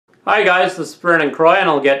Hi guys, this is Vernon and Croy, and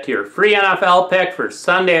I'll get to your free NFL pick for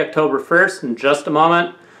Sunday, October 1st in just a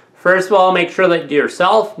moment. First of all, make sure that you do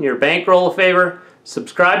yourself and your bankroll a favor.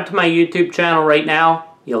 Subscribe to my YouTube channel right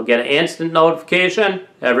now. You'll get an instant notification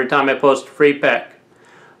every time I post a free pick.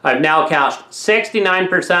 I've now cashed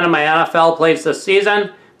 69% of my NFL plays this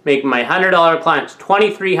season, making my $100 clients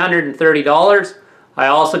 $2,330. I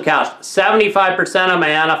also cashed 75% of my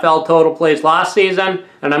NFL total plays last season,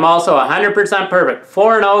 and I'm also 100% perfect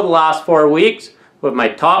 4-0 the last 4 weeks with my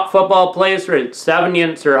top football plays rated 7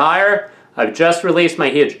 units or higher. I've just released my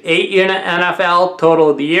huge 8-unit NFL total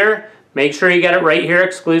of the year. Make sure you get it right here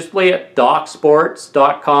exclusively at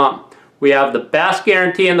DocSports.com. We have the best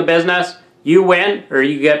guarantee in the business. You win or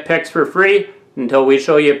you get picks for free until we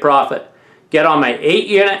show you a profit. Get on my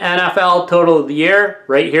 8-unit NFL total of the year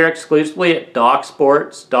right here exclusively at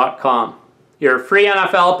DocSports.com. Your free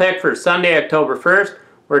NFL pick for Sunday, October 1st,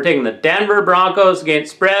 we're taking the Denver Broncos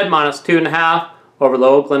against spread -2.5 over the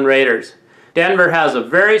Oakland Raiders. Denver has a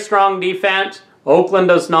very strong defense. Oakland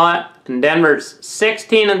does not. And Denver's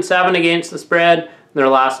 16-7 against the spread in their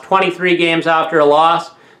last 23 games after a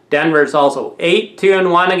loss. Denver's also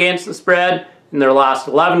 8-2-1 against the spread in their last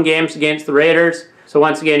 11 games against the Raiders. So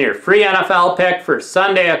once again, your free NFL pick for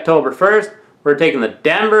Sunday, October 1st, we're taking the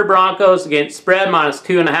Denver Broncos against spread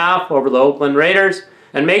 -2.5 over the Oakland Raiders.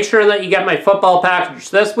 And make sure that you get my football package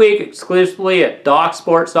this week exclusively at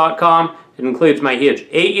DocSports.com. It includes my huge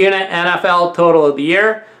 8-unit NFL total of the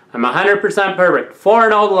year. I'm 100% perfect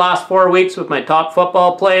 4-0 the last 4 weeks with my top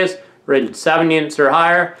football plays rated 7 units or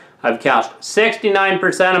higher. I've cashed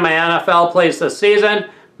 69% of my NFL plays this season,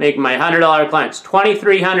 making my $100 clients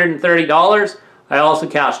 $2,330. I also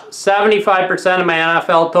cashed 75% of my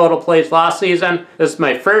NFL total plays last season. This is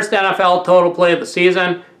my first NFL total play of the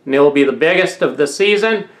season, and it will be the biggest of the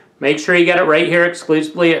season. Make sure you get it right here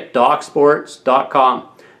exclusively at DocSports.com.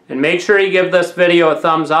 And make sure you give this video a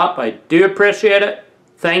thumbs up. I do appreciate it.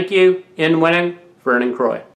 Thank you. In winning, Vernon Croy.